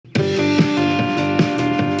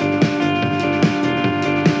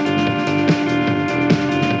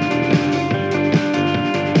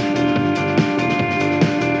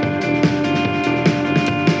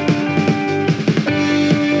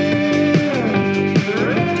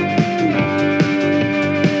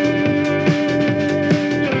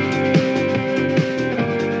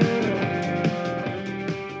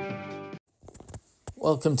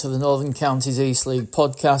welcome to the Northern Counties East League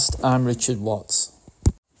podcast. I'm Richard Watts.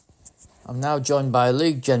 I'm now joined by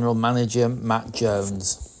League General Manager Matt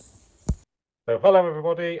Jones. So hello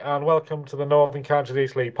everybody and welcome to the Northern Counties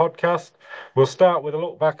East League podcast. We'll start with a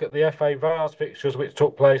look back at the FA Vars fixtures which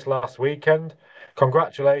took place last weekend.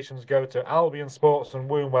 Congratulations go to Albion Sports and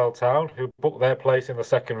Wombwell Town who booked their place in the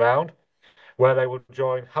second round, where they will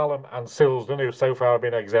join Hallam and Silsden, who so far have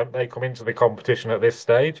been exempt. They come into the competition at this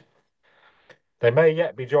stage. They may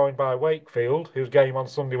yet be joined by Wakefield, whose game on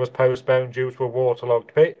Sunday was postponed due to a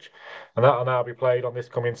waterlogged pitch, and that will now be played on this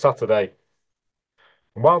coming Saturday.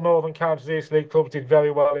 And while Northern Counties East League clubs did very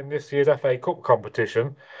well in this year's FA Cup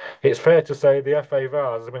competition, it's fair to say the FA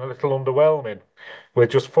Vars has been a little underwhelming, with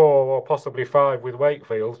just 4 or possibly 5 with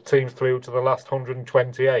Wakefield, teams through to the last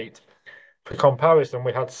 128. For comparison,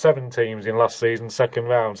 we had 7 teams in last season's second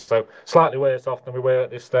round, so slightly worse off than we were at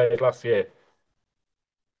this stage last year.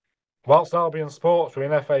 Whilst Albion Sports were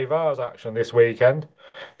in FA Vars action this weekend,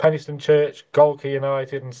 Penistone Church, Galkey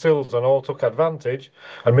United and Silsden all took advantage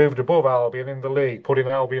and moved above Albion in the league, putting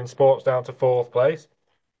Albion Sports down to 4th place.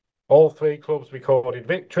 All 3 clubs recorded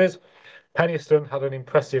victories. Penistone had an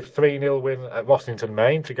impressive 3-0 win at Rossington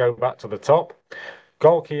Main to go back to the top.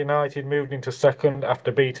 Galkey United moved into 2nd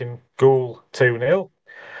after beating Goole 2-0,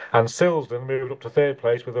 and Silsden moved up to 3rd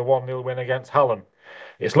place with a 1-0 win against Hallam.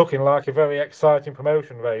 It's looking like a very exciting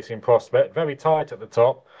promotion race in prospect, very tight at the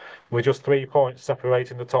top, with just 3 points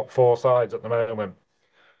separating the top 4 sides at the moment.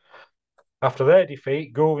 After their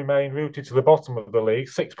defeat, Goole remain rooted to the bottom of the league,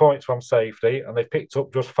 6 points from safety, and they've picked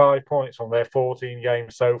up just 5 points from their 14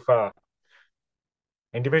 games so far.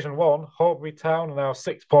 In Division 1, Horbury Town are now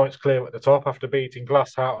 6 points clear at the top after beating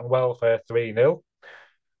Glasshout and Welfare 3-0.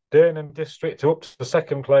 Durham District are up to the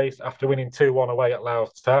 2nd place after winning 2-1 away at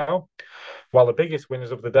Louth Town, while the biggest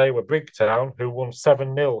winners of the day were Brigtown, who won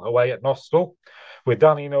 7-0 away at Nostell, with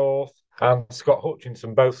Danny North and Scott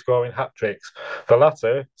Hutchinson both scoring hat-tricks, the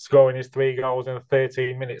latter scoring his 3 goals in a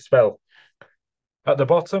 13-minute spell. At the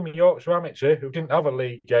bottom, Yorkshire Amateur, who didn't have a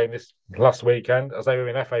league game this last weekend as they were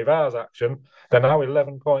in FA Vars action, they're now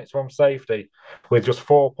 11 points from safety, with just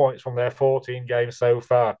 4 points from their 14 games so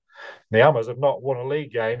far. The Hammers have not won a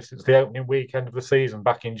league game since the opening weekend of the season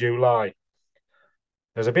back in July.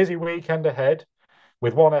 There's a busy weekend ahead,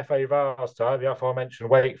 with 1 FA Vars tie, the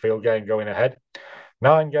aforementioned Wakefield game going ahead,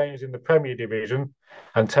 9 games in the Premier Division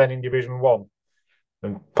and 10 in Division 1.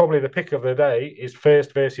 And probably the pick of the day is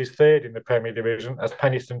 1st versus 3rd in the Premier Division as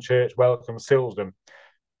Penistone Church welcomes Silsden.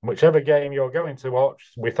 Whichever game you're going to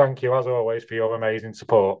watch, we thank you as always for your amazing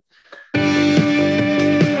support.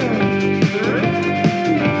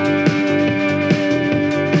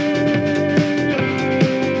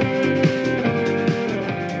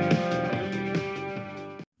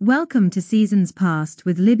 Welcome to Seasons Past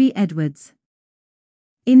with Libby Edwards.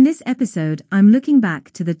 In this episode, I'm looking back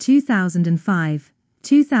to the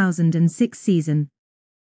 2005-2006 season.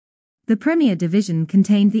 The Premier Division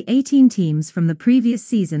contained the 18 teams from the previous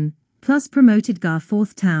season, plus promoted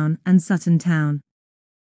Garforth Town and Sutton Town.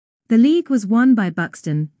 The league was won by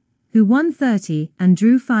Buxton, who won 30 and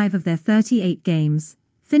drew 5 of their 38 games,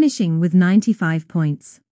 finishing with 95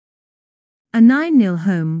 points. A 9-0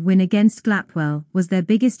 home win against Glapwell was their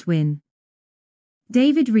biggest win.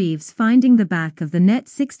 David Reeves finding the back of the net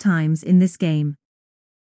 6 times in this game.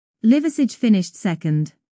 Liversedge finished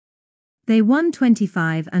 2nd. They won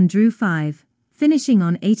 25 and drew 5, finishing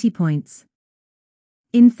on 80 points.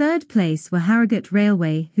 In 3rd place were Harrogate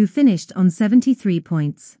Railway, who finished on 73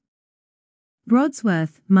 points.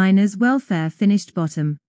 Broadsworth Miners Welfare finished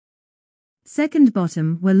bottom. 2nd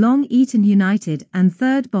bottom were Long Eaton United and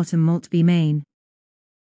 3rd bottom Maltby Main.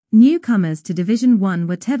 Newcomers to Division 1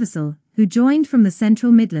 were Teversall, who joined from the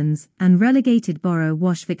Central Midlands and relegated Borough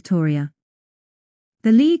Wash Victoria.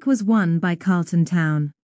 The league was won by Carlton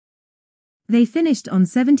Town. They finished on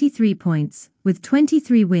 73 points, with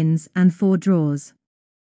 23 wins and 4 draws.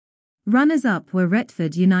 Runners-up were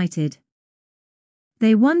Retford United.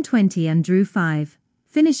 They won 20 and drew 5,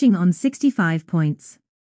 finishing on 65 points.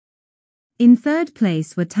 In 3rd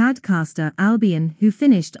place were Tadcaster Albion, who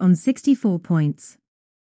finished on 64 points.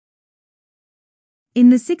 In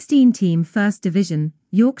the 16-team First Division,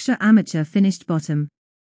 Yorkshire Amateur finished bottom.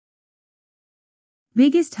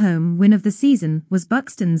 Biggest home win of the season was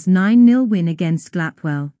Buxton's 9-0 win against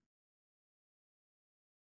Glapwell.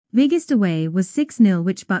 Biggest away was 6-0,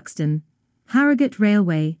 which Buxton, Harrogate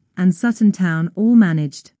Railway, and Sutton Town all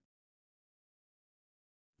managed.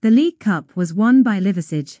 The League Cup was won by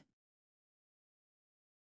Liversedge.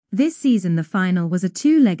 This season the final was a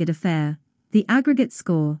 2-legged affair, the aggregate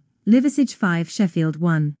score, Liversedge 5 Sheffield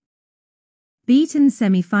 1. Beaten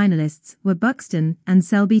semi-finalists were Buxton and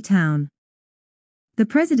Selby Town. The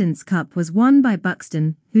President's Cup was won by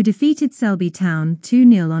Buxton, who defeated Selby Town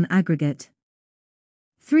 2-0 on aggregate.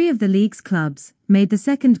 3 of the league's clubs made the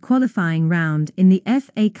second qualifying round in the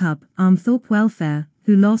FA Cup: Armthorpe Welfare,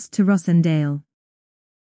 who lost to Rossendale;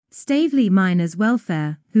 Staveley Miners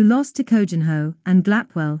Welfare, who lost to Cogenhoe; and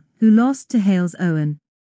Glapwell, who lost to Hales Owen.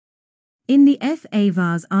 In the FA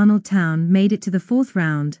Vase, Arnold Town made it to the 4th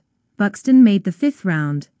round, Buxton made the 5th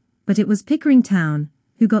round, but it was Pickering Town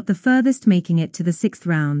who got the furthest, making it to the 6th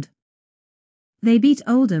round. They beat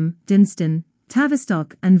Oldham, Dunstan,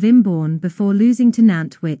 Tavistock and Wimborne before losing to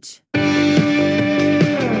Nantwich.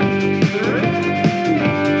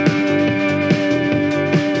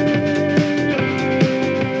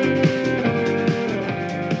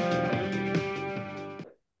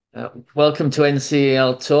 Welcome to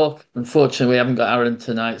NCEL Talk. Unfortunately, we haven't got Aaron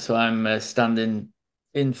tonight, so I'm standing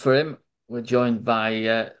in for him. We're joined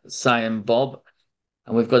by Si and Bob,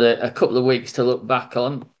 and we've got a couple of weeks to look back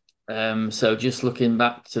on. So just looking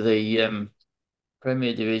back to the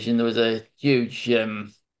Premier Division, there was a huge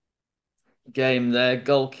game there.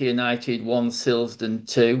 Golke United 1, Silsden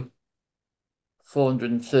 2.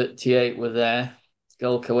 438 were there.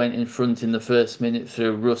 Golke went in front in the first minute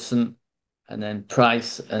through Russon, and then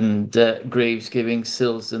Price and Greaves giving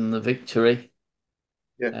Silsden the victory.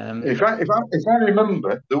 Yeah. If I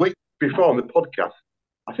remember, the week before on the podcast,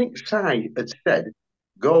 I think Si had said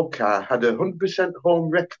Golkar had a 100%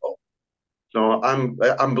 home record. So I'm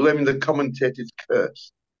blaming the commentator's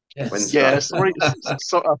curse. Yes. Yeah, sorry.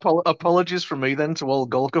 So apologies from me then to all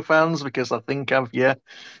Golkar fans, because I think I've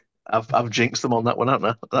jinxed them on that one,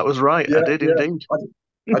 haven't I? That was right. Yeah, I did indeed.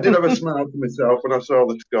 I did have a smile to myself when I saw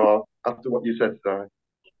the score after what you said, Si. I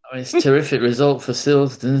mean, it's a terrific result for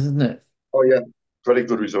Silsden, isn't it? Oh yeah, very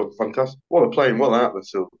good result. Fantastic. Well, they're playing well, aren't they,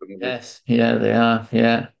 Silverton? Yes, yeah, they are.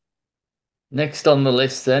 Yeah. Next on the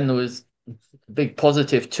list, then there was a big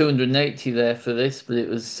positive 280 there for this, but it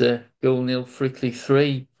was Goal-nil Frickley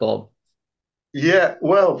 3, Bob. Yeah,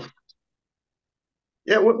 well,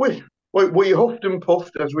 yeah, we huffed and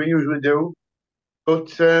puffed as we usually do,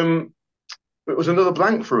 but it was another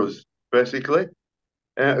blank for us, basically.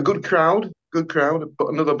 A good crowd, but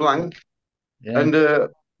another blank. Yeah. And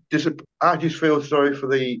I just feel sorry for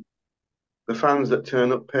the fans that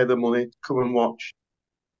turn up, pay the money, come and watch.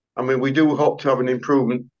 I mean, we do hope to have an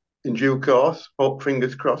improvement in due course. Hope,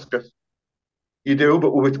 fingers crossed, because you do.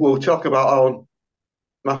 But we'll talk about our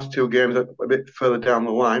last 2 games a bit further down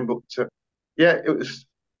the line. But yeah,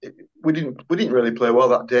 we didn't really play well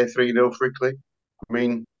that day. 3-0 Frickley. I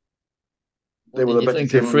mean, they were the better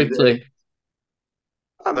team. Frickley?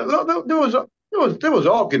 There was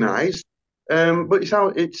organised, but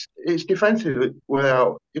it's defensive.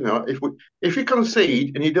 Without, if you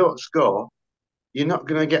concede and you don't score, you're not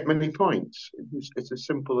going to get many points. It's as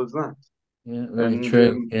simple as that. Yeah, very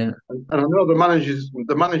true. Yeah, and I know the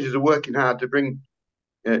managers are working hard to bring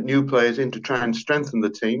new players in to try and strengthen the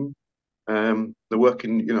team. They're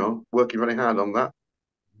working very hard on that.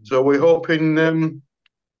 So we're hoping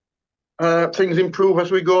things improve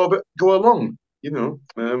as we go along. Yeah.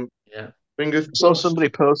 Fingers I saw crossed. somebody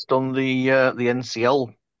post on the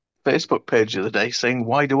NCL Facebook page the other day saying,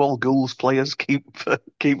 "Why do all Ghouls players keep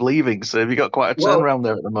leaving?" So have you got quite a turnaround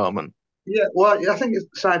there at the moment? Yeah, well, I think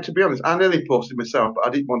it's sad, to be honest. I nearly posted myself, but I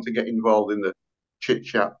didn't want to get involved in the chit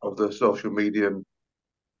chat of the social media. And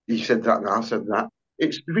he said that, and I said that.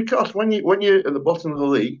 It's because when you're at the bottom of the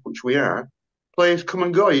league, which we are, players come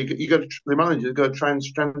and go. The manager's got to try and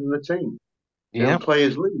strengthen the team. Yeah, and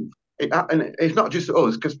players leave. And it's not just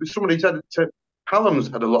us, because somebody said Hallam's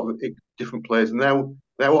had a lot of different players, and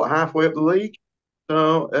they're what, halfway up the league.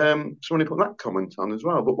 So somebody put that comment on as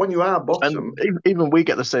well. But when you are bottom, and even we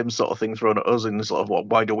get the same sort of thing thrown at us in sort of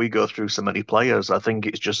why do we go through so many players? I think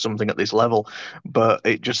it's just something at this level, but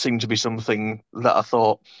it just seemed to be something that I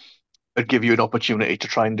thought would give you an opportunity to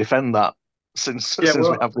try and defend that since we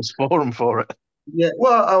have this forum for it. Yeah,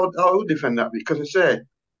 well, I would defend that, because I say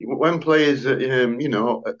when players,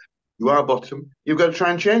 you are bottom, you've got to try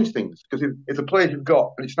and change things, because if the players you've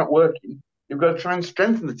got and it's not working, you've got to try and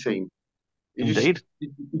strengthen the team. You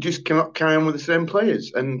just cannot carry on with the same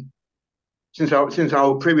players. And since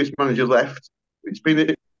our previous manager left, it's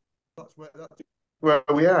been that's where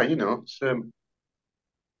we are.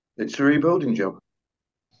 It's a rebuilding job.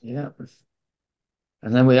 Yeah.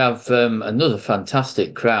 And then we have another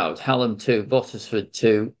fantastic crowd. Hallam 2, Bottisford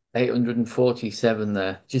 2, 847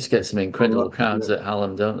 there. Just get some incredible crowds at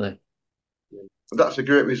Hallam, don't they? Yeah. That's a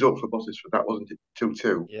great result for Bottisford, that, wasn't it?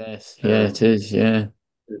 2-2. Yes, yeah, it is, yeah.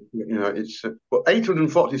 It's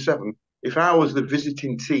 847. If I was the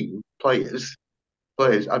visiting team, players,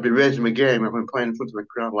 I'd be raising my game when playing in front of a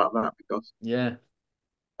crowd like that because Yeah,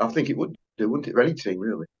 I think it would do, wouldn't it? For any team,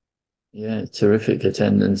 really. yeah, terrific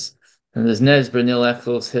attendance. And there's Nesborough nil,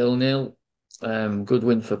 Eccles Hill nil. Good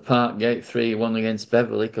win for Parkgate, 3-1 against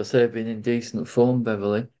Beverley because they've been in decent form,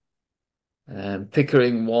 Beverley.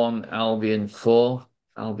 Pickering 1, Albion 4.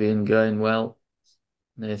 Albion going well.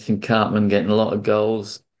 Nathan Cartman getting a lot of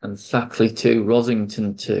goals. And Thackley 2,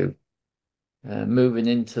 Rosington 2. Moving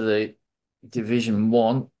into the Division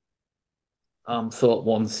 1, Armthorpe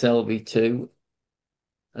 1, Selby 2.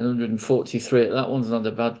 And 143. That one's not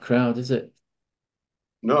a bad crowd, is it?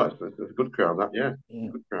 No, it's a good crowd. That, yeah, Yeah.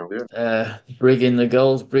 good crowd. Yeah, Brigg in the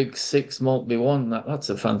goals, Brigg 6, Maltby 1. That's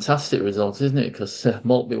a fantastic result, isn't it? Because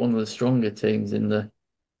Maltby one of the stronger teams in the yeah.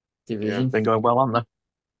 division. Been going well on there.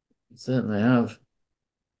 Certainly have.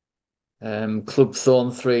 Club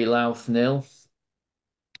Thorn 3, Louth nil.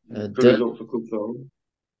 Good result for Club Thorn.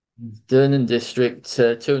 Durnan District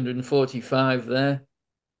 245 there.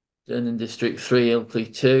 Durnan District 3,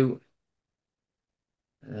 Ilkley 2.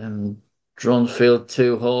 Dronfield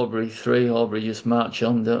 2, Horbury 3. Horbury just march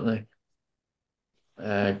on, don't they?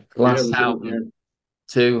 Yeah, they do. Glasshoughton Yeah,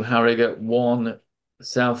 2, Harrogate 1,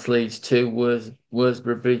 South Leeds 2,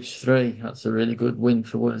 Worsborough Bridge 3. That's a really good win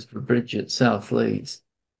for Worsborough Bridge at South Leeds.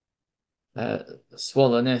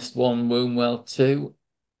 Swallow Nest 1, Wombwell 2.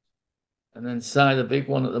 And then the big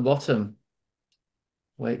one at the bottom.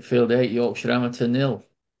 Wakefield 8, Yorkshire Amateur 0.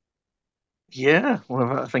 Yeah,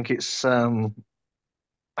 well, I think it's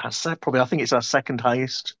I said probably I think it's our second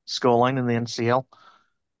highest scoreline in the NCL.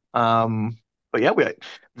 But yeah,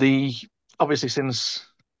 the obviously since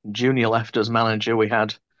Junior left as manager, we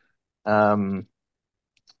had um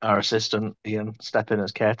our assistant Ian step in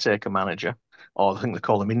as caretaker manager, or I think they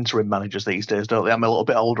call them interim managers these days, don't they? I'm a little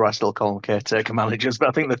bit older, I still call them caretaker managers, but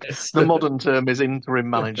I think the modern term is interim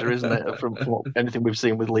manager, isn't it? From anything we've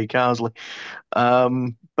seen with Lee Carsley.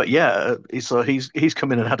 But yeah, so he's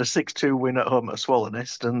come in and had a 6-2 win at home at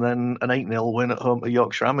Swallownest and then an 8-0 win at home at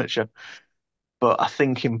Yorkshire Amateur. But I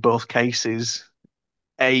think in both cases,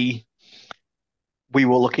 A, we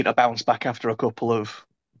were looking to bounce back after a couple of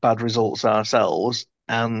bad results ourselves,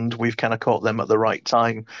 and we've kind of caught them at the right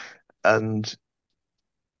time. And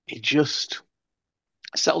it just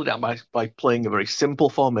settled down by playing a very simple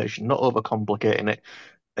formation, not overcomplicating it,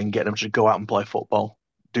 and getting them to go out and play football,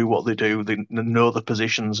 do what they do, they know the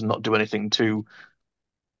positions, and not do anything too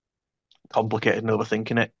complicated and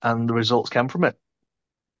overthinking it. And the results came from it.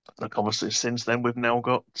 Like obviously, since then, we've now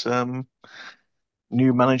got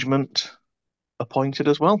new management appointed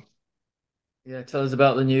as well. Yeah, tell us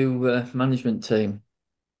about the new management team.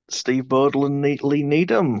 Steve Bodle and Lee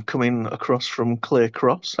Needham coming across from Clay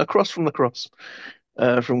Cross, across from the cross,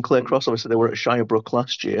 from Clay Cross. Obviously, they were at Shirebrook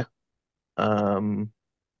last year. Um,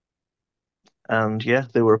 and yeah,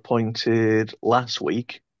 they were appointed last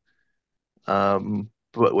week.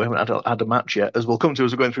 But we haven't had a match yet. As we'll come to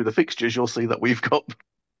as we're going through the fixtures, you'll see that we've got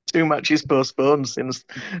two matches postponed since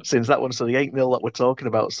that one. So the 8-0 that we're talking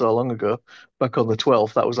about so long ago, back on the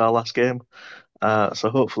 12th, that was our last game. So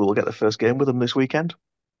hopefully we'll get the first game with them this weekend.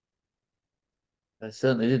 They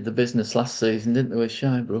certainly did the business last season, didn't they, with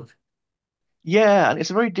Shirebrook? Yeah, and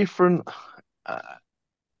it's a very different uh,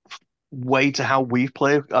 way to how we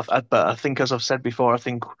play. But I think, as I've said before, I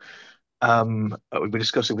think we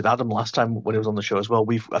discussed it with Adam last time when he was on the show as well.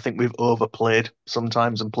 I think we've overplayed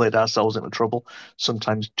sometimes and played ourselves into trouble.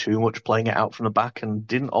 Sometimes too much, playing it out from the back, and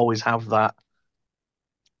didn't always have that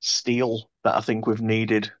steel that I think we've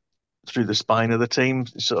needed through the spine of the team.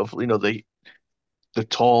 Sort of, the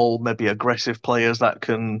tall, maybe aggressive players that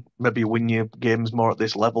can maybe win you games more at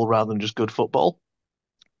this level rather than just good football.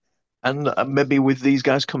 And maybe with these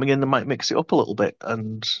guys coming in, they might mix it up a little bit.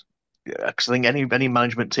 And yeah, 'cause I think any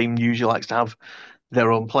management team usually likes to have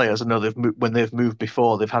their own players. I know when they've moved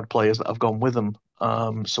before, they've had players that have gone with them.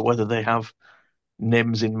 So whether they have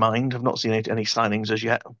names in mind, I've not seen any signings as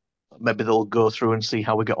yet. Maybe they'll go through and see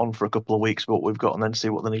how we get on for a couple of weeks, what we've got, and then see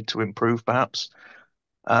what they need to improve, perhaps.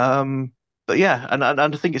 But yeah, and I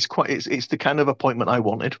think it's the kind of appointment I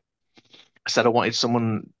wanted. I said I wanted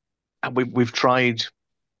someone, and we've tried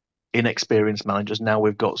inexperienced managers. Now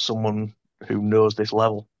we've got someone who knows this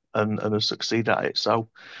level and has succeeded at it. So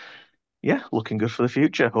yeah, looking good for the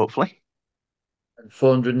future, hopefully.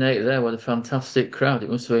 480 there, what a fantastic crowd. It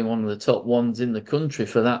must have been one of the top ones in the country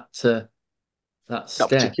for that That step.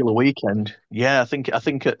 particular weekend, yeah, I think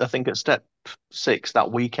at step 6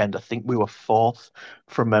 that weekend, I think we were fourth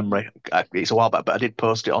from memory. It's a while back, but I did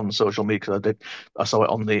post it on social media because I saw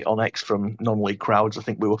it on X from non-league crowds. I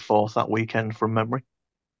think we were fourth that weekend from memory.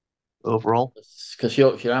 overall. Because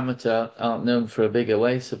Yorkshire Amateur aren't known for a big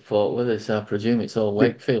away support, were they? So I presume it's all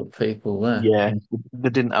Wakefield people there. Yeah, they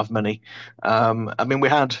didn't have many. I mean,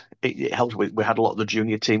 it helped we had a lot of the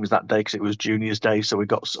junior teams that day because it was juniors day, so we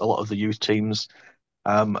got a lot of the youth teams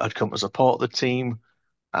had come to support the team.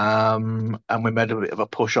 And we made a bit of a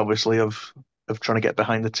push, obviously, of trying to get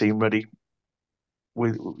behind the team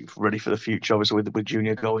with ready for the future, obviously with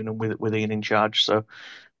junior going and with Ian in charge. So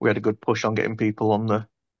we had a good push on getting people on the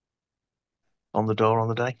door on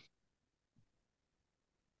the day.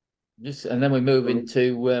 And then we move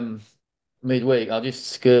into midweek. I'll just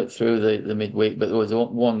skirt through the midweek, but there was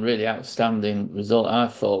one really outstanding result I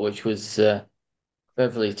thought, which was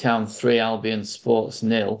Beverley Town 3, Albion Sports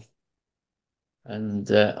nil. And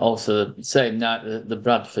also the same night, the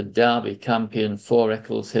Bradford Derby, Campion 4,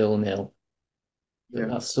 Eccles Hill nil. Yeah,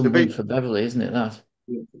 That's to some win beat for Beverley, isn't it, that?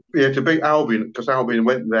 yeah to beat Albion, because Albion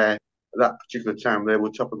went there at that particular time. They were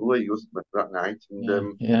top of the league, wasn't they, that night?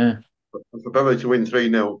 And Yeah, yeah, for Beverly to win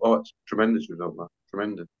 3-0, oh, it's tremendous result, that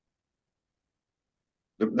tremendous.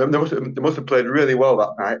 They must have played really well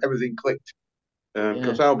that night. Everything clicked yeah.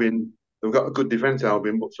 because Albion, they've got a good defence,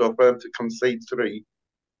 Albion, but so for them to concede three,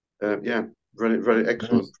 yeah, very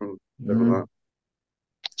excellent Nice. from Mm. Beverly.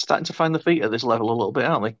 Starting to find the feet at this level a little bit,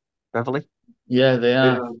 aren't they, Beverly? Yeah, they are.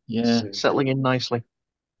 Yeah, Yeah, yeah, Settling in nicely.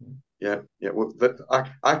 yeah. Well,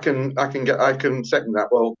 I can second that.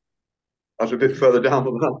 Well, that's a bit further down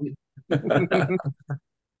the line.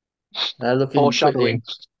 looking Foreshadowing.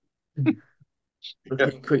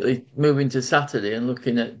 quickly, moving to Saturday and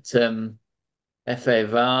looking at FA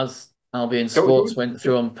Vars. Albion So Sports went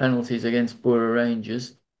through on penalties against Borough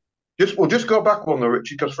Rangers. we'll just go back one though,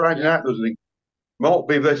 Richie, because Friday Yeah, night there's a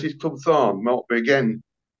Maltby versus Club Thorn. Maltby again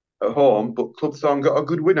at home, but Club Thorn got a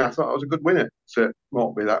good winner. I thought it was a good winner to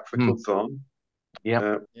Maltby that for Hmm. Club Thorn. Yeah.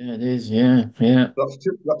 Uh, yeah, it is. Yeah, yeah,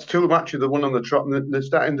 that's two matches. The one on the trot, and they're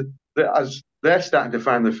they're starting to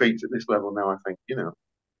find their feet at this level now. I think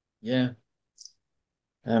yeah.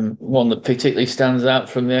 One that particularly stands out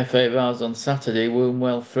from the FA Vars on Saturday,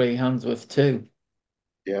 Wombwell 3, Handsworth 2.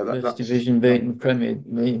 Yeah, First division beating Premier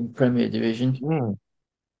Division. Hmm.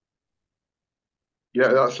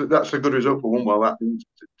 yeah, that's a good result for Wombwell. That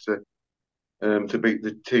to beat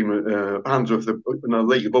the team Handsworth in the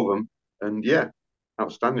league above them, and yeah,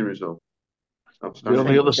 outstanding result. The I only Outstanding.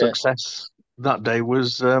 think, other success that day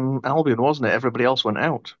was Albion, wasn't it? Everybody else went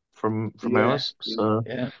out from Yeah, ours. yeah, So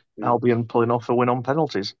yeah, yeah. Albion pulling off a win on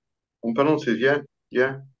penalties. On penalties, yeah,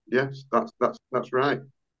 yeah, yes, that's right.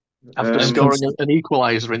 After and Um, scoring an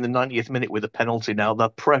equaliser in the 90th minute with a penalty now, the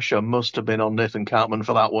pressure must have been on Nathan Cartman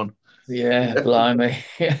for that one. yeah, blimey,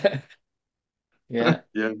 yeah, yeah.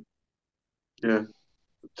 yeah, yeah,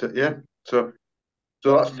 yeah. So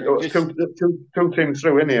that's Just two teams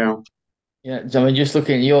through anyhow. yeah, I mean, just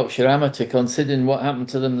looking at Yorkshire Amateur, considering what happened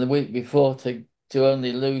to them the week before to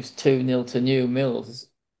only lose 2-0 to New Mills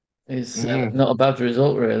is Mm. not a bad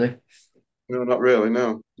result, really. No, not really.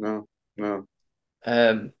 No, no, no.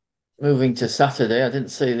 Um, Moving to Saturday, I didn't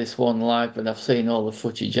see this one live, but I've seen all the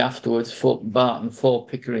footage afterwards. Barton 4,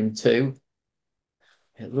 Pickering 2.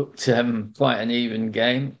 It looked quite an even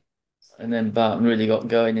game, and then Barton really got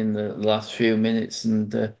going in the last few minutes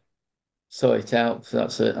and saw it out. So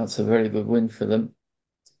that's a very good win for them.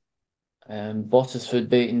 Bottisford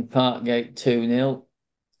beating Parkgate 2-0.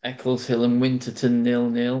 Eccleshill and Winterton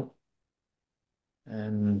 0-0.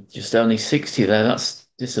 Just only 60 there. That's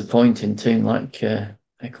disappointing. Team like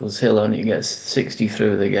Eccleshill only gets 60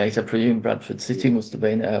 through the gate. I presume Bradford City must have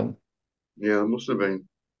been at home. Yeah, must have been.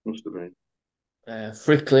 Must have been.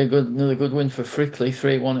 Frickley, another good win for Frickley.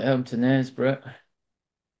 3-1 at home to Knaresborough.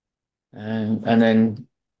 And then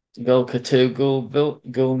Golka 2,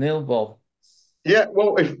 Goal nil, Bob. Yeah,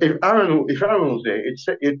 well, if Aaron was there,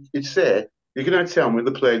 he'd say you're going to tell me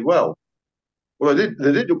they played well. Well, they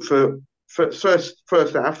did look for first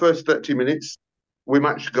half, first 30 minutes. We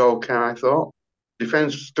matched Gorka, I thought.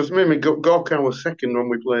 Defence, because maybe Gorka was second when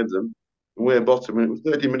we played them, and we're bottom. And it was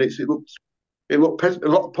 30 minutes. It looked a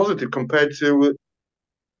lot positive compared to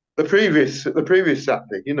the previous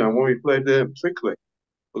Saturday. When we played Strictly.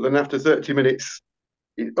 But then after 30 minutes,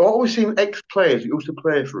 it always seemed ex-players that used to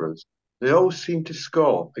play for us. They always seem to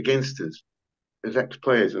score against us as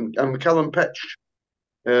ex-players. And Callum Petch,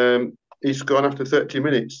 he scored after 30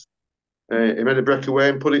 minutes. He made a breakaway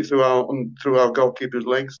and put it through our goalkeeper's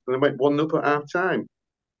legs, and they went 1-0 at half time.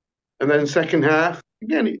 And then second half,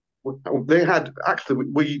 again, they had actually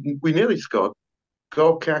we nearly scored.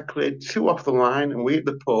 Gorka cleared two off the line, and we hit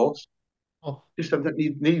the post. Oh, Just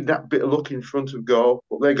need that bit of luck in front of goal,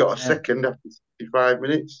 but they got a yeah. second after 65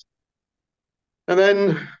 minutes. And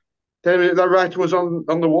then That writing was on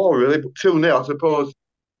the wall, really, but 2-0, I suppose,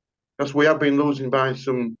 because we have been losing by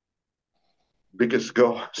some bigger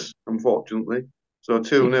scores, unfortunately. So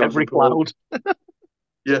 2-0, I Every suppose. cloud.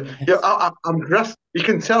 Yeah, yeah. I'm grasping. You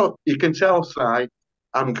can tell, Si.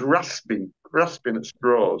 I'm grasping at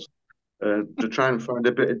straws to try and find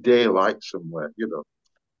a bit of daylight somewhere, you know.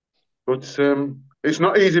 But it's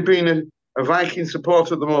not easy being a Viking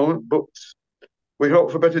supporter at the moment. But we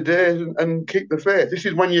hope for better days and keep the faith. This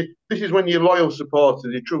is when you're loyal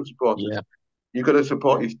supporters, your true supporters. Yeah, You've got to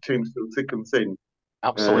support your teams through thick and thin. Uh, Yeah.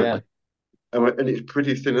 absolutely. and it's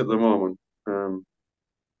pretty thin at the moment.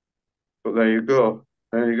 But there you go.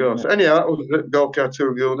 There you go. Yeah. So anyhow, that was the Golkar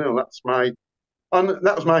 2-0.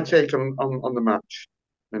 That was my take on the match.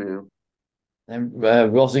 Anyhow. Then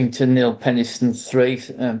Rosington 0, Penistone 3.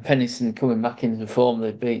 Penistone coming back into form.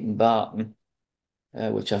 They've beaten Barton,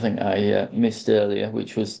 which I think I missed earlier,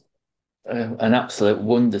 which was an absolute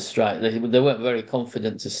wonder strike. They weren't very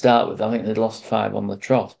confident to start with. I think they'd lost 5 on the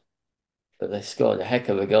trot, but they scored a heck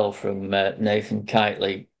of a goal from Nathan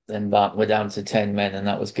Kitely. Then Barton were down to 10 men, and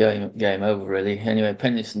that was game over, really. Anyway,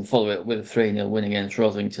 Penistone follow it with a 3-0 win against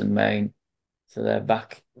Rosington Main. So they're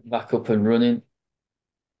back up and running.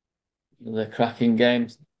 The cracking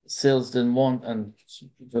games. Silsden won, and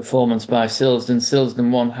performance by Silsden.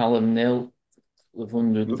 Silsden won, Hallam 0. With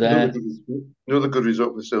 100 there. Another good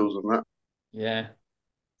result for Sills on that. Yeah.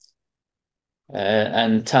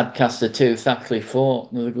 And Tadcaster 2, Thackley 4.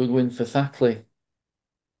 Another good win for Thackley.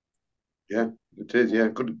 Yeah, it is. Yeah,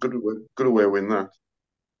 good away win that.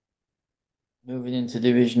 Moving into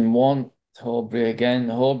Division 1, Horbury again.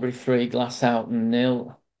 Horbury 3, Glasshoughton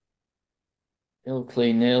 0.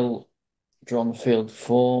 Ilkley 0. Dronfield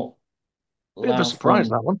 4. Bit of a Louth surprise,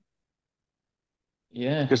 1. that one,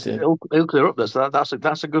 Yeah. because he'll clear up this.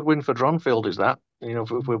 That's a good win for Dronfield, is that? You know,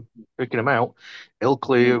 if we're picking them out,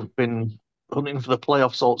 Ilkley have been hunting for the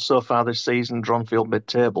playoff salt so far this season. Dronfield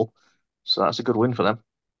mid-table, so that's a good win for them.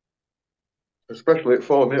 Especially at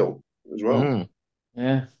 4-0 as well. Mm.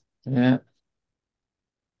 Yeah. Yeah.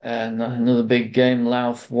 And another big game,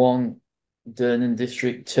 Louth 1. Durnan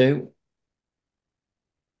District 2.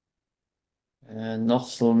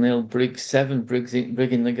 Nossel 0, Briggs 7. Briggs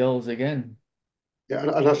in the goals again. Yeah,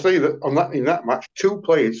 and I see that in that match, 2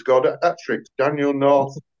 players scored hat tricks. Daniel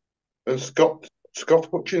North and Scott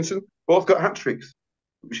Hutchinson both got hat tricks,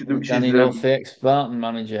 which Danny is North, the ex-Spartan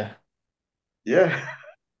manager. yeah.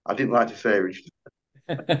 I didn't like to say Richard,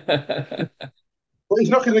 but he's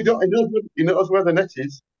knocking the goal. He knows where the net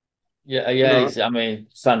is. Yeah, You yeah, know. he's, I mean,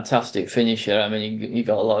 fantastic finisher. I mean, he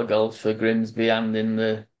got a lot of goals for Grimsby and in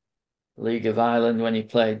the League of Ireland when he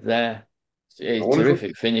played there. I He's a wonder if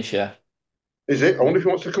terrific finisher. is it. I Yeah, wonder if he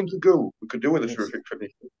wants to come to Gould. We could do with a it's, terrific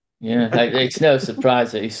finish. it's no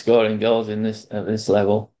surprise that he's scoring goals in this at this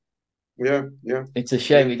level. Yeah, yeah, It's a yeah.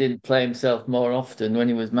 shame he didn't play himself more often when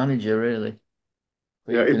he was manager, really.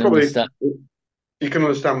 But Yeah, you it can probably understand. you can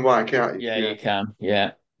understand why, can't you? Yeah, Yeah, you can.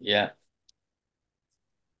 Yeah, yeah.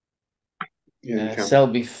 yeah, you can.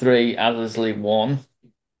 Selby 3, Addersley 1.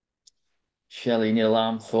 Shelley 0,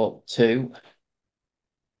 Armthorpe 2.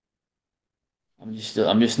 I'm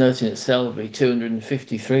just noting at Selby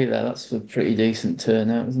 253 there. That's a pretty decent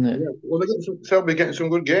turnout, isn't it? Yeah, well, Selby getting some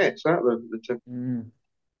good gates, aren't they? Mm.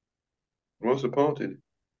 Well supported.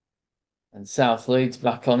 And South Leeds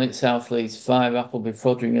back on it. South Leeds 5, Appleby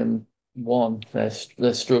Frodringham 1.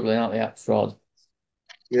 They're struggling, aren't they, at Frod?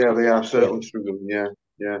 Yeah, they are certainly struggling. Yeah,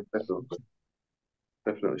 yeah,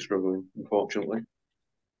 definitely struggling. Unfortunately.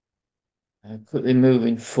 Quickly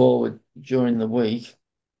moving forward during the week.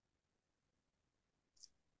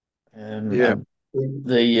 Yeah, And we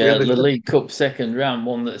had the this. League Cup second round,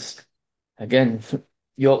 one that's again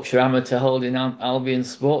Yorkshire Amateur holding Albion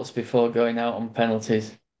Sports before going out on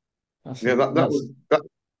penalties. Yeah,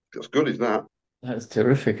 that's good, is that? That's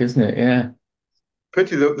terrific, isn't it? Yeah.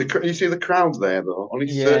 Pity that you see the crowd there though. Only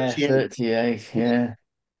Yeah, 38. 38. Yeah.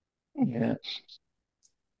 Yeah.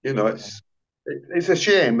 You know, it's a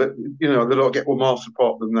shame that they don't get one more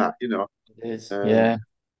support than that. It is. Um, Yeah.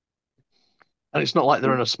 And it's not like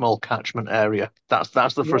they're in a small catchment area. That's the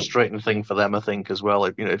no, frustrating thing for them, I think, as well.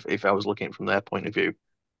 If I was looking at it from their point of view,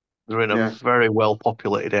 they're in a yeah, very well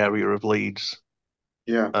populated area of Leeds.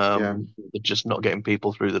 yeah, yeah. They're just not getting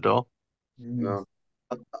people through the door. Mm. No,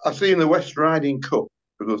 I see in the West Riding Cup.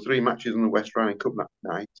 There were 3 matches in the West Riding Cup that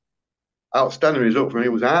night. Outstanding result for me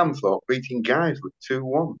was Armthorpe beating Guiseley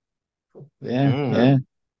 2-1. Yeah. Mm. Yeah.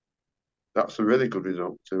 That's a really good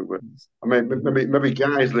result too. But I mean, maybe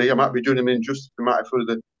Guiseley, I might be doing him injustice. I might for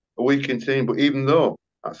a weakened team, but even though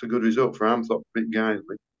that's a good result for Armthorpe to beat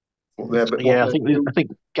Guiseley up there. But what Yeah, they do, I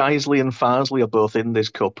think Geisley and Farsley are both in this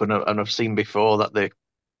cup, and I've seen before that they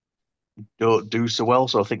don't do so well.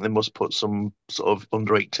 So I think they must put some sort of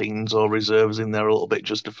under 18s or reserves in there a little bit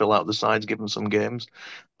just to fill out the sides, give them some games.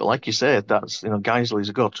 But like you said, that's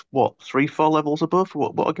Geisley's got what 3, 4 levels above.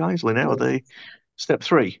 What are Geisley now? Are yeah, they step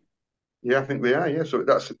 3? yeah, I think they are. Yeah, so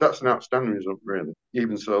that's an outstanding result, really.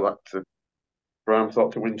 Even so, that Brown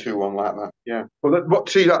thought to win 2-1 like that. Yeah, but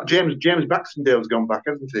see that James Baxendale's gone back,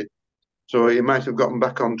 hasn't he? So he might have gotten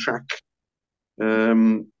back on track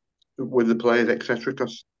um, with the players, etc.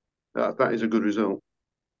 Because that is a good result.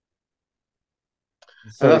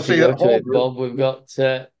 And I Sorry to see that go to it, Horbury. Bob. We've got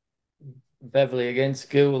Beverley against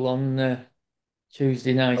school on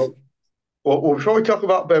Tuesday night. Well, before we talk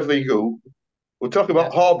about Beverley and Gould, we'll talk Yeah.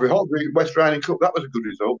 about Horbury. Horbury West Riding Cup. That was a good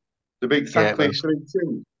result. The big Yeah, it Thancliffe was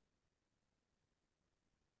 3-2.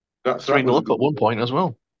 That 3-0 was a up good at one result. point as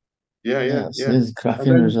well. Yeah, Yeah, yeah, it's yeah. a And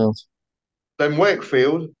cracking result. then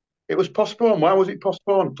Wakefield, it was postponed. Why was it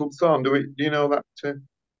postponed? Club Thorn, do you know that?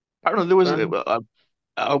 I don't know. There was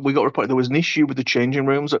Simon? we got reported there was an issue with the changing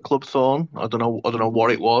rooms at Club Thorn. I don't know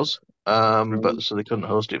what it was. Right. But so they couldn't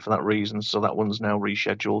host it for that reason. So that one's now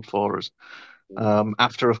rescheduled for us. Right.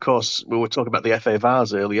 After, of course, we were talking about the FA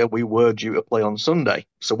Vars earlier. We were due to play on Sunday,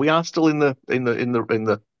 so we are still in the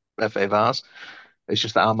FA Vars. It's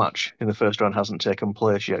just that our match in the first round hasn't taken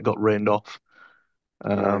place yet. It got rained off,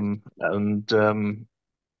 Right. and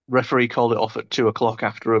referee called it off at 2 o'clock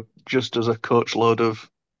after just as a coach load of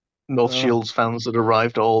North Oh, Shields fans had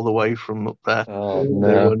arrived all the way from up there. oh They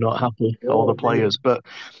no. were not happy, all the Oh, dear. players. But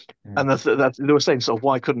Yeah. and they were saying sort of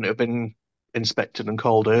why couldn't it have been inspected and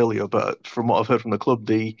called earlier? But from what I've heard from the club,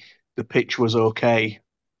 the pitch was okay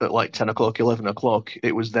at like 10 o'clock, 11 o'clock.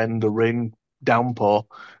 It was then the rain downpour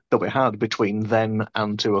that we had between then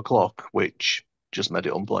and 2 o'clock, which just made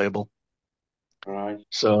it unplayable. Right.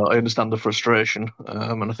 So I understand the frustration,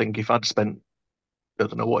 and I think if I'd spent I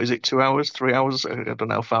don't know what is it 2 hours, 3 hours, I don't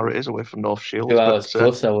know how far it is away from North Two Shields, but hours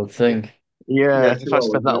plus, I would think. Yeah, yeah, if I 2 hours.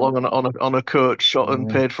 spent that Yeah. long on a coach shot and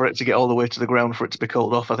Yeah. paid for it to get all the way to the ground for it to be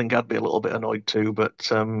called off, I think I'd be a little bit annoyed too. But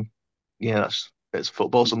yeah, it's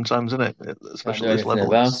football sometimes, isn't it? Can't do Especially this anything level.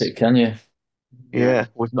 about it, can you? Yeah. Yeah,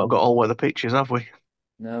 we've not got all weather pitches, have we?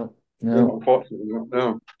 No, No, no. unfortunately, not.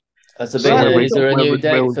 No. That's a So bit. Right. we're Well, Is there a we're new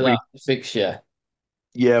date we're for that fixture?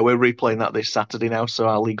 yeah, we're replaying that this Saturday now. So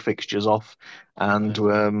our league fixture's off, and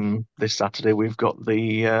Right. this Saturday we've got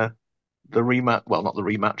the rematch. Well, not the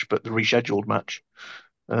rematch, but the rescheduled match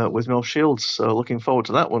with North Shields. So looking forward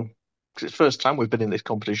to that one. Because it's the first time we've been in this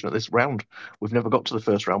competition at this round. We've never got to the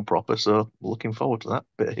first round proper, so looking forward to that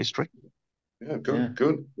bit of history. yeah. Yeah, Good.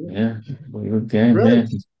 Good. Yeah. yeah. Good game. Right.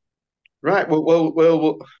 Yeah. Right.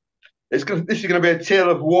 Well. This is going to be a tale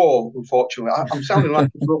of war. Unfortunately, I'm sounding like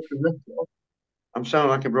a broken record. I'm sounding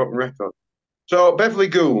like a broken record. So Beverley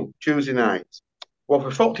Gould Tuesday night. Well,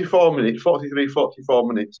 for 44 minutes, 43, 44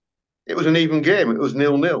 minutes, it was an even game. It was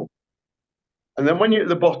 0-0. And then when you're at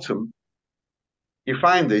the bottom, you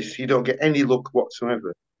find this, you don't get any luck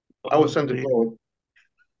whatsoever. I was Oh centre dear. forward.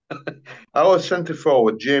 I was centre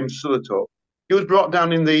forward, James Sillitoe. He was brought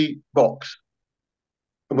down in the box,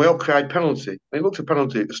 and we all cried penalty. And it looked a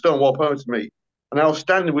penalty, a stonewall penalty to me. And I was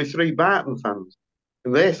standing with 3 Barton fans,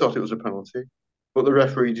 and they thought it was a penalty, but the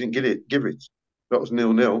referee didn't give it. That was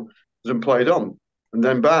 0-0, and played on. And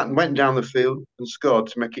then Barton went down the field and scored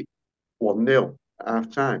to make it 1-0 at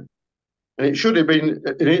half time. And it should have been,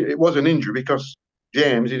 it was an injury because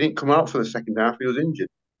James, he didn't come out for the second half, he was injured.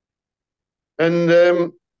 And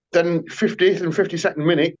then 50th and 52nd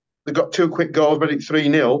minute, they got 2 quick goals, made it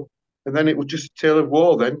 3-0. And then it was just a tale of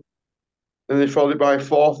war then. And they followed by a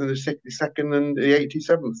fourth in the 62nd and the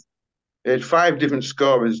 87th. They had 5 different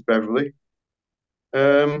scorers, Beverley.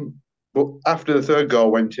 But after the third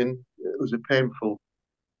goal went in, it was a painful,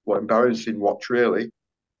 embarrassing watch, really.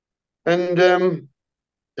 And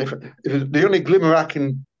if the only glimmer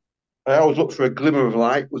I always look for a glimmer of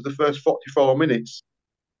light was the first 44 minutes.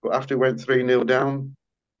 But after we went 3-0 down,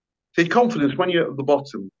 see, confidence, when you're at the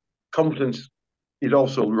bottom, confidence is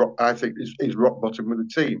also, I think, is rock bottom with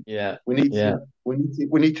the team. Yeah. We need Yeah. to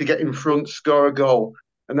we need to get in front, score a goal,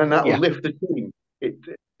 and then that will Yeah, lift the team.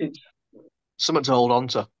 It's something to hold on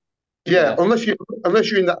to. yeah, Yeah. unless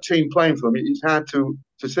you're in that team playing for them, it's hard to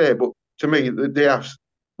say. But to me, they have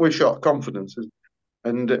we're short of confidence,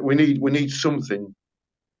 and we need something.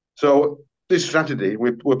 So this Saturday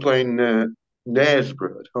we're playing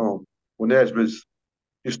Knaresborough at home. Well, Knaresborough's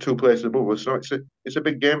just 2 places above us, so it's a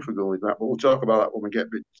big game for goalies. That, but we'll talk about that when we get a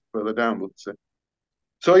bit further down. But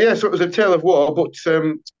so yeah, so it was a tale of war. But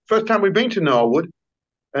first time we've been to Norwood,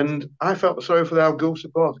 and I felt sorry for our goal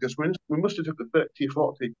supporters because we must have took a 30 or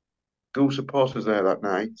 40 Goose supporters there that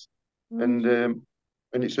night, Mm.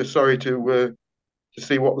 and it's a sorry to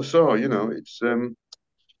see what they saw.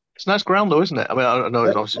 It's a nice ground though, isn't it? I mean, I know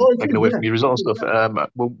it's obviously oh, it taken is, away yeah, from your it resort is, stuff. yeah,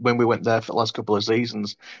 When we went there for the last couple of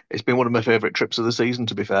seasons, it's been one of my favourite trips of the season,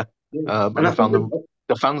 to be fair. yeah. And And I I think found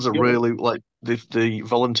the fans are yeah. really like the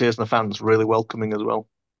volunteers and the fans really welcoming as well.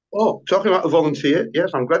 Oh, talking about the volunteer, yes,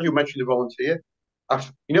 I'm glad you mentioned the volunteer.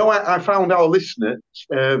 I found our listener,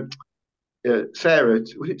 um, Sarah,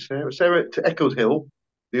 was it Sarah? Sarah to Eccles Hill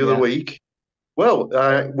the other Yeah. week. Well,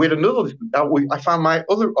 we had another. I found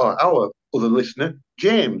our other listener,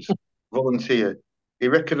 James, volunteer. He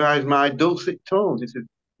recognised my dulcet tones. He said,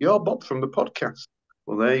 "You're Bob from the podcast."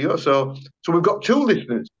 Well, there you go. So we've got two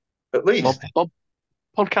listeners at least. Bob,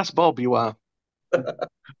 podcast Bob, you are Yeah,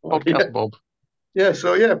 podcast Bob. yeah.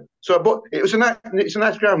 But it's a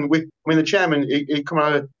nice ground. The chairman, he come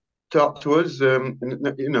out and talk to us. So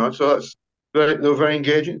they were very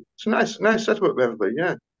engaging. It's a nice setup at Beverly.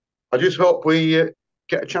 Yeah. I just hope we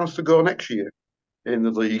get a chance to go next year in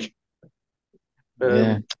the league.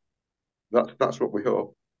 Yeah. Um, that's what we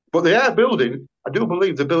hope. But they are building. I do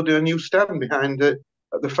believe they're building a new stand behind at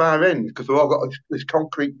the far end because they've all got this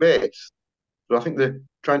concrete base. So I think they're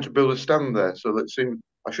trying to build a stand there. So that seems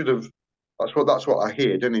I should have. That's what I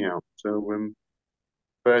heard anyhow. So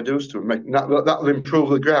fair dues to them. That'll improve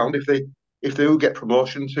the ground if they do get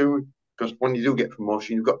promotion too. Because when you do get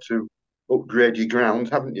promotion, you've got to upgrade your ground,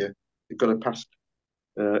 haven't you? You've got to pass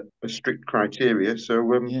a strict criteria. So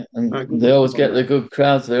Yeah. And good they luck always on get that. the good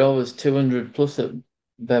crowds. They're always 200 plus at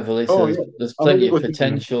Beverly, so Oh there's, yeah, there's I think plenty it of was.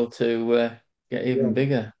 potential to get even Yeah,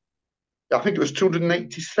 bigger. I think it was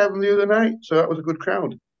 287 the other night. So that was a good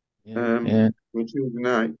crowd. Yeah. Um, Yeah. on Tuesday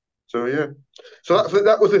night. So yeah, so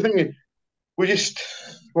that was the thing. We just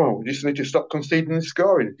need to stop conceding and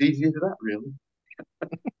scoring. It's easy as that, really.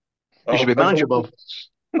 You should be manager, Bob.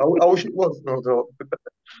 I wish it was. No, no.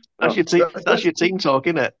 That's No. your team. That's your team talk,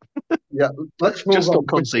 isn't it? Yeah, let's Just move stop on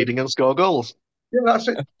quickly. conceding and score goals. Yeah, that's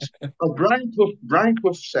it. Brian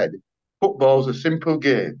Clough said, football's a simple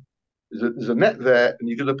game. There's a net there, and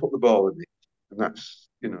you're going to put the ball in it,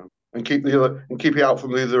 and and keep it out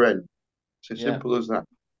from the other end. It's as Yeah. simple as that.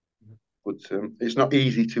 But it's not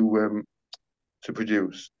easy to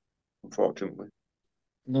produce, unfortunately.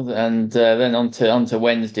 And then on to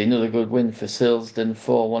Wednesday, another good win for Silsden,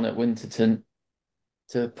 4-1 at Winterton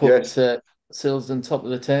to Yes, put Silsden top of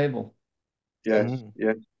the table. yes, Mm.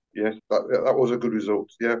 yes, yes. That was a good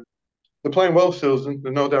result. Yeah, they're playing well, Silson.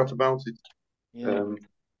 There's no doubt about it. Yeah. Um,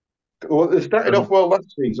 well, they started off Um, well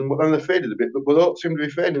last season, but then they faded a bit. But they don't seem to be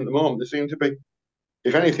fading at the moment. They seem to be,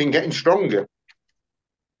 if anything, getting stronger.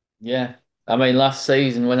 Yeah. I mean, last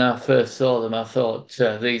season when I first saw them, I thought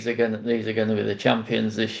these are going to be the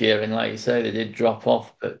champions this year. And like you say, they did drop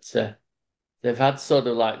off, but they've had sort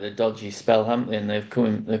of like the dodgy spell, haven't they? And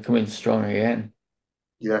they're coming strong again.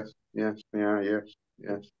 Yes, yes, yeah, yes,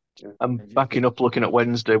 yes, yes. I'm backing up, looking at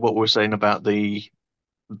Wednesday. What we were saying about the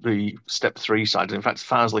step three side. In fact,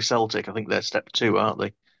 Farsley Celtic. I think they're step two, aren't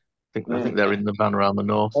they? I think they're Yeah, in the van around the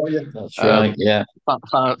north. Oh yeah, that's right. Um, Yeah.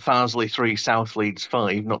 Farsley 3, South Leeds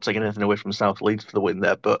 5. Not taking anything away from South Leeds for the win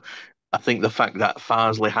there, but I think the fact that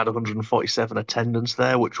Farsley had 147 attendance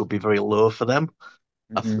there, which would be very low for them.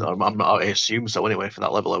 Hmm. I assume so anyway. For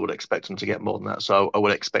that level, I would expect them to get more than that. So I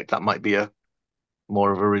would expect that might be a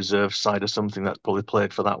more of a reserve side or something that's probably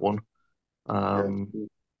played for that one. yeah, Um,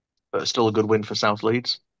 but still a good win for South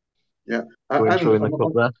Leeds yeah. going And through in the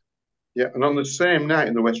cup there. yeah, and on the same night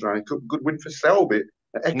in the West Riding Cup, good win for Selby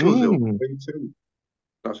at Eccleshill, Mm, 3-2.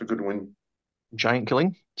 That's a good win. giant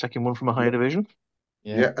killing, taking one from a higher division.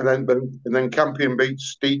 Yeah. Yeah, and then Campion beat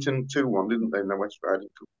Steeton 2-1, didn't they, in the West Riding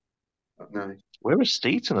Cup that night? Where is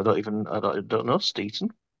Steeton? I don't know Steeton.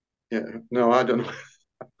 Yeah, no, I don't know.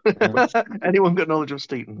 Yeah. Anyone got knowledge of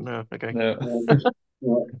Steeton? No. Okay. No.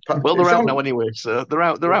 Well, It they're out sounds. now anyway, so they're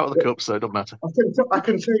out. They're out of the cup, so it don't matter. I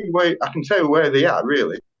can tell you where they are.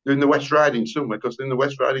 Really, they're in the West Riding somewhere because they're in the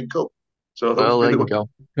West Riding Cup. So they Well, must be there in the you West. go.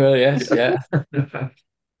 Well, yes, yeah.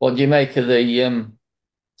 What do you make of the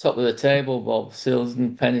top of the table, Bob?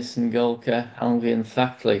 Silsden, Penison, Golker, Albion,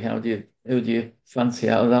 Thackley. Who do you fancy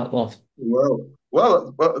out of that lot? Well.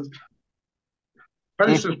 Mm,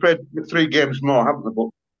 Peniston's played 3 games more, haven't they? But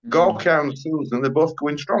Mm. Gorka and Silverstone, they're both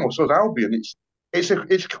going strong. So is Albion.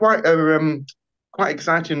 It's quite a quite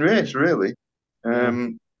exciting race, really. Yeah.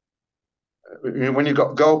 Um, when you've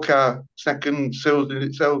got Golka second, Silverstone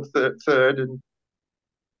itself third, and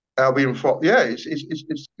Albion fourth. Yeah, it's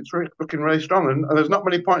really, looking really strong, and there's not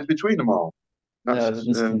many points between them all. No, That's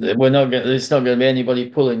there's not going to be anybody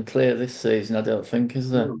pulling clear this season, I don't think, is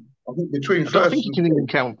there? no. I think between I don't first think you and can even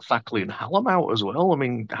fifth, count Thackley and Hallam out as well. I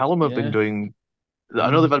mean, Hallam have been Yeah. doing. I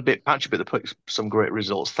know they've Mm. had a bit patchy, but they put some great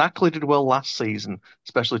results. Thackley did well last season,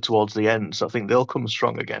 especially towards the end, so I think they'll come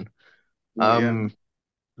strong again. yeah,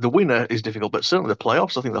 The winner is difficult, but certainly the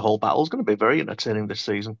playoffs. I think the whole battle is going to be very entertaining this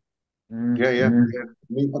season. Mm. yeah, yeah, Mm. yeah. I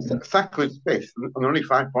mean, Thacker's fifth and only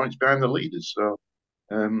 5 points behind the leaders. So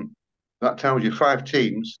that tells you 5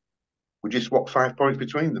 teams. We just swap 5 points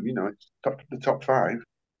between them. It's the top five,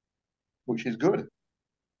 which is good.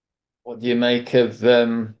 What do you make of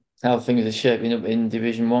how things are shaping up in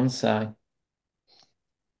Division One side?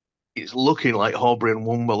 It's looking like Horbury and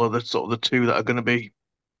Wombwell are the sort of the two that are going to be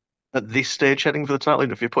at this stage heading for the title.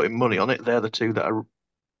 And if you're putting money on it, they're the two that are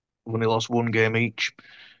only lost one game each.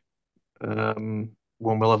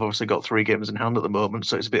 Wombwell have obviously got 3 games in hand at the moment,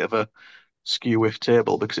 so it's a bit of a skew with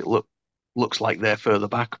table because it looks like they're further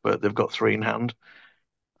back, but they've got 3 in hand.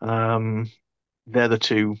 They're the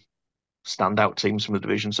two standout teams from the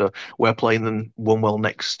division. So we're playing them Wombwell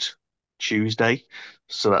next Tuesday.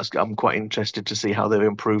 So I'm quite interested to see how they've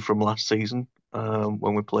improved from last season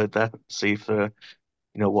when we played there. See if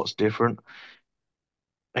what's different.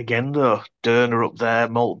 Again, though, Durner up there,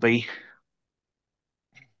 Maltby,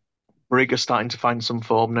 Brig are starting to find some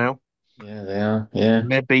form now. Yeah, they are. Yeah.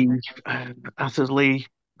 Maybe Athersley,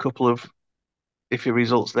 a couple of iffy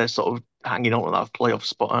results. They're sort of hanging on to that playoff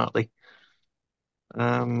spot, aren't they?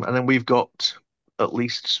 And then we've got at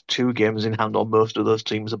least 2 games in hand on most of those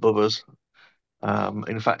teams above us.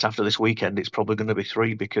 In fact, after this weekend, it's probably going to be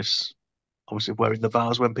 3 because obviously we're in the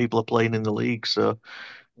bars when people are playing in the league. So,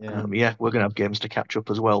 Yeah. yeah, we're going to have games to catch up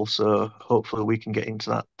as well. So hopefully we can get into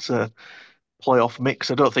that playoff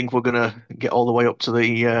mix. I don't think we're going to get all the way up to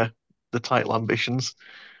the title ambitions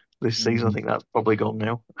this season. I Mm. think that's probably gone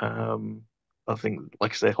now. I think,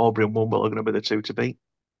 like I say, Horbury and Wombwell are going to be the two to beat.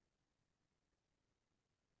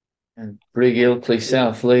 And Brig, Ilkley,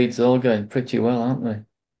 South Leeds all going pretty well, aren't they?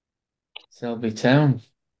 Selby Town.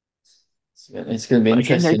 It's going to be an But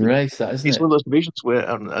again, interesting race, that, isn't it's one it? of those divisions where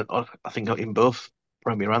I think in both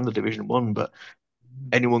Premier and the Division One, but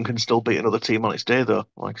anyone can still beat another team on its day, though.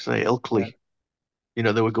 Like I say, Yeah. Ilkley,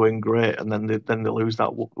 they were going great, and then they lose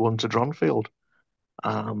that one to Dronfield.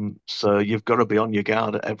 So you've got to be on your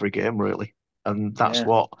guard at every game, really, and that's Yeah.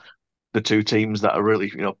 what the two teams that are really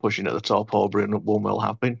pushing at the top, Horbury and Wombwell,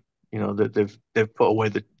 have been. They've put away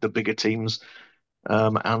the bigger teams,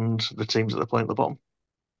 and the teams that they're playing at the bottom,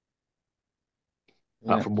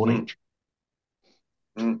 apart Yeah. from one Mm, each.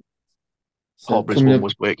 mm. So Horbury's coming one up.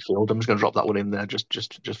 was Wakefield. I'm just going to drop that one in there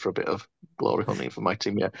just for a bit of glory hunting for my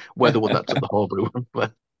team. Yeah, we're the one that took the Horbury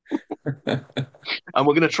one. And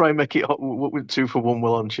we're going to try and make it with 2 for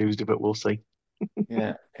Wombwell on Tuesday, but we'll see.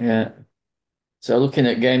 Yeah. Yeah. So looking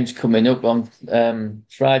at games coming up on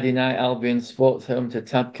Friday night, Albion Sports home to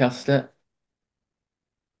Tadcaster.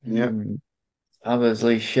 Yeah,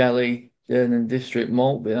 Abersley, Shelley, Durham District,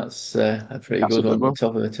 Maltby. That's a pretty That's a good good one at one. the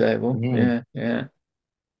top of the table. Mm. Yeah, yeah.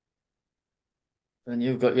 And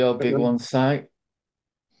you've got your big um, one site.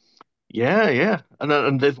 Yeah, yeah.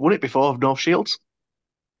 And they've won it before of North Shields.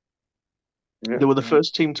 yeah. They were the Yeah.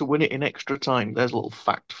 first team to win it in extra time. There's a little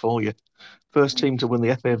fact for you. First team to win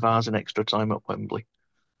the FA Vars in extra time at Wembley.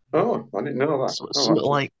 Oh, I didn't know that. So it's Oh, something that's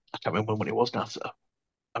like, I can't remember when it was now. So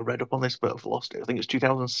I read up on this, but I've lost it. I think it's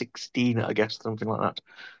 2016, I guess, something like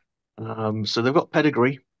that. So they've got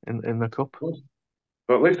pedigree in the cup. good.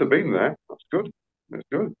 But at least they've been there. That's good. That's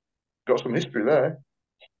good. Got some history there.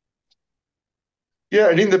 Yeah,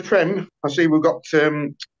 and in the Prem, I see we've got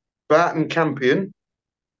Barton Campion.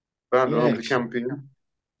 Barton Yeah, home to Campion.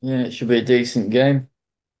 yeah, it should be a decent game.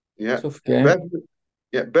 Yeah. Tough game. Beverly,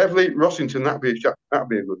 yeah, Beverly Rossington, that'd be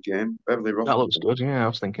a good game. Beverly That looks Rossington. good. Yeah, I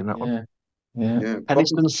was thinking that one. Yeah, yeah. Yeah.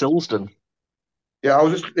 Penistone Silsden. Yeah, I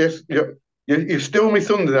was just yes, you stole me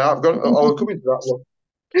thunder there. I was coming to that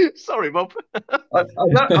one. Sorry, Bob. I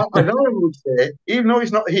know he would say, even though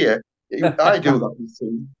he's not here, I do that with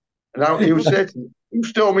him. And he would say to me, "You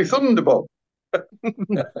stole me thunder, Bob."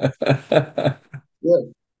 Yeah.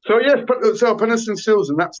 So yes, so Penistone Sills,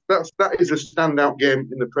 and that is a standout game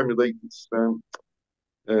in the Premier League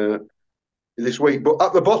uh, this week. But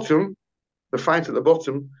at the bottom, the fight at the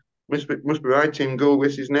bottom must be right team goal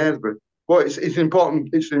versus Knaresborough. Well, it's important.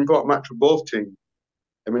 It's an important match for both teams.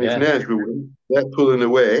 I mean, if Yeah, Knaresborough win, they're pulling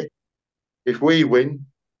away. If we win,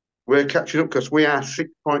 we're catching up because we are 6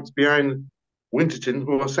 points behind Winterton,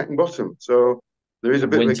 who are second bottom. So there is a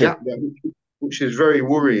and bit of a gap there, which is very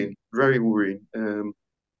worrying. Very worrying.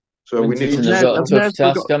 So we need Winterton to have see got a Have that. tough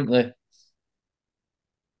Knaresborough task, got haven't they?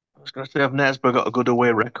 was going to say, have Knaresborough got a good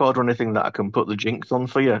away record or anything that I can put the jinx on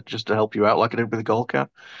for you, just to help you out like I did with the goal car?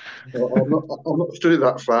 I'm not studied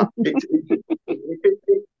that far.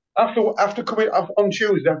 After coming on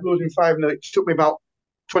Tuesday, after losing 5-0, it took me about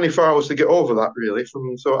 24 hours to get over that, really.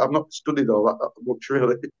 So I've not studied all that much,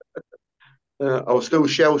 really. I was still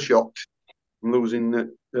shell shocked from losing at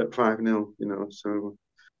 5-0, So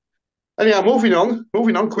anyhow, moving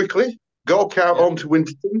on quickly. Golcar home to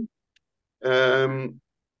Winterton,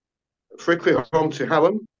 Frickley home to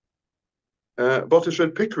Hallam,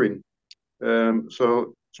 Bottisford Pickering.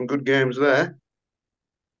 So some good games there.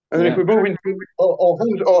 And then if we're moving to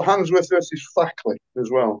Handsworth versus Flackley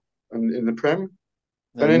as well, and in the Prem.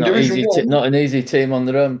 And in Division 1, not an easy team on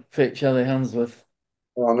their own pitch, are they, Handsworth?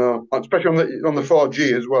 Oh no, especially on the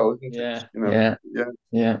 4G as well, isn't it?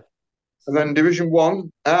 Yeah. And then Division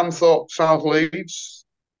 1, Armthorpe South Leeds,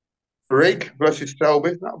 Brigg versus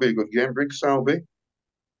Selby. That'll be a good game. Brigg Selby.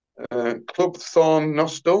 Club Thorn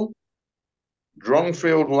Nostell,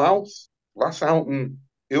 Dronfield Louth, Lassalton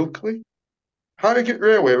Ilkley. Harrogate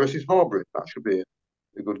Railway versus Horbury. That should be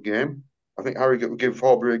a good game. I think Harrogate will give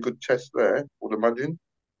Horbury a good test there, would imagine.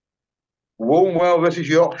 Woolwell versus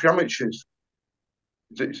Yorkshire Amateurs.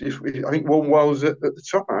 I think Woolwell's at the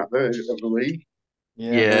top out there of the league.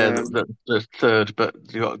 Yeah, the third, but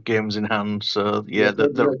they've got games in hand, so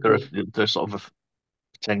they're sort of a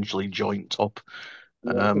potentially joint top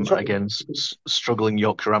against struggling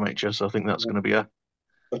Yorkshire Amateur. So I think that's going to be a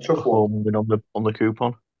tough home win on the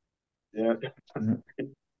coupon. Yeah. And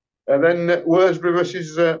then Worsborough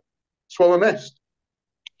versus Swallow Nest.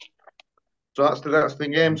 So that's the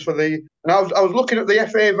games for the. And I was looking at the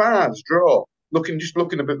FA Vars draw, looking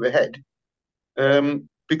a bit ahead,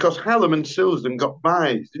 because Hallam and Silsden got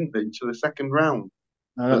byes, didn't they, to the second round?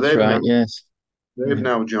 Oh, that's right. Yes, they've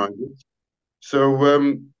now joined it.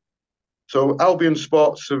 So Albion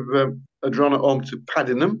Sports are drawn at home to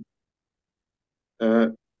Paddingham.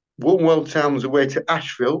 Woolwell Town's away to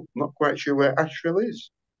Asheville. Not quite sure where Asheville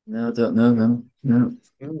is. No, I don't know them. No.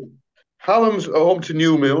 Hallam's at home to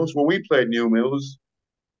New Mills. Well, we played New Mills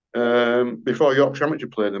before Yorkshire Amateur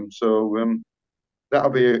played them. So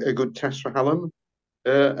that'll be a good test for Hallam.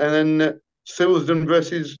 And then Silsden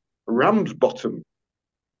versus Ramsbottom.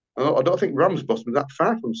 I don't think Ramsbottom is that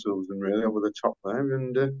far from Silsden, really, over the top there.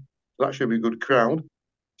 And that should be a good crowd.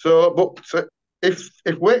 But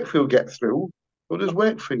if Wakefield get through, what does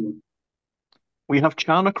Wakefield? We have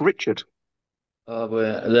Charnock Richard. Oh,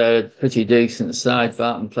 they're a pretty decent side.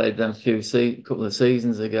 Barton played them a couple of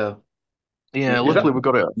seasons ago. Yeah, luckily we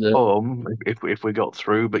got it at home if we got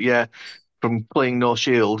through. But yeah, from playing North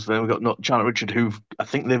Shields, then we got Charnock Richard, who I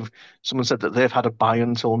think someone said that they've had a bye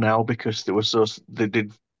until now because they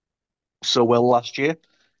did so well last year.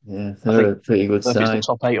 Yeah, they're a pretty good side. If it's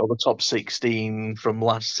the top 8 or the top 16 from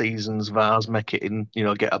last season's Vars, make it in,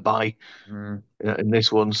 get a bye in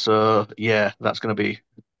this one. So yeah, that's going to be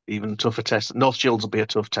even tougher test. North Shields will be a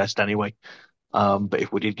tough test anyway. But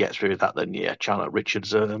if we did get through that, then yeah, Charnock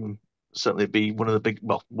Richards certainly be would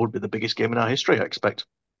be the biggest game in our history, I expect.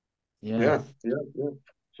 Yeah.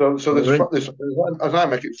 So this as I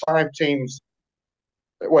make it 5 teams.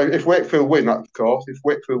 Well, if Wakefield win, that of course, if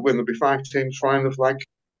Wakefield win, there'll be 5 teams flying the flag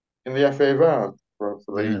in the FA Vars.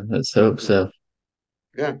 Let's hope so.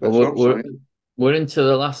 Yeah, let's hope so. We're into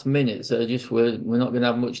the last minute, so we're not going to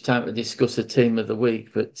have much time to discuss a team of the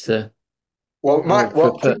week. But go on. I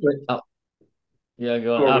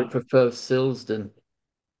prefer Silsden.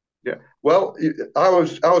 Yeah, well, I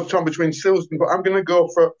was torn between Silsden, but I'm going to go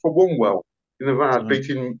for Woolwell in the Vars,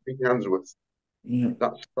 beating Handsworth. Yeah,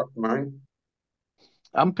 that's mine.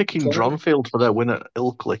 I'm picking Dronfield for their win at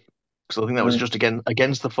Ilkley because I think that was just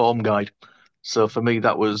against the form guide. So for me,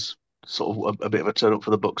 that was sort of a bit of a turn up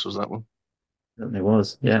for the Bucks. Was that one? Certainly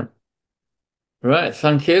was. Yeah. Right.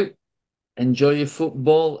 Thank you. Enjoy your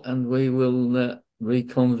football, and we will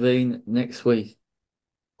reconvene next week.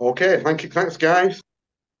 Okay. Thank you. Thanks, guys.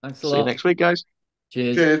 Thanks a lot. See you next week, guys.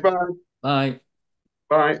 Cheers. Bye. Bye.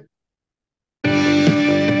 Bye.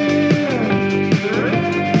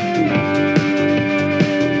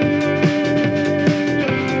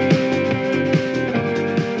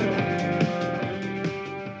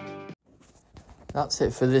 That's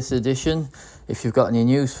it for this edition. If you've got any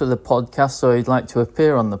news for the podcast or you'd like to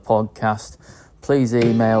appear on the podcast, please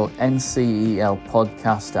email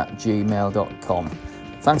ncelpodcast@gmail.com.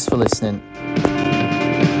 Thanks for listening.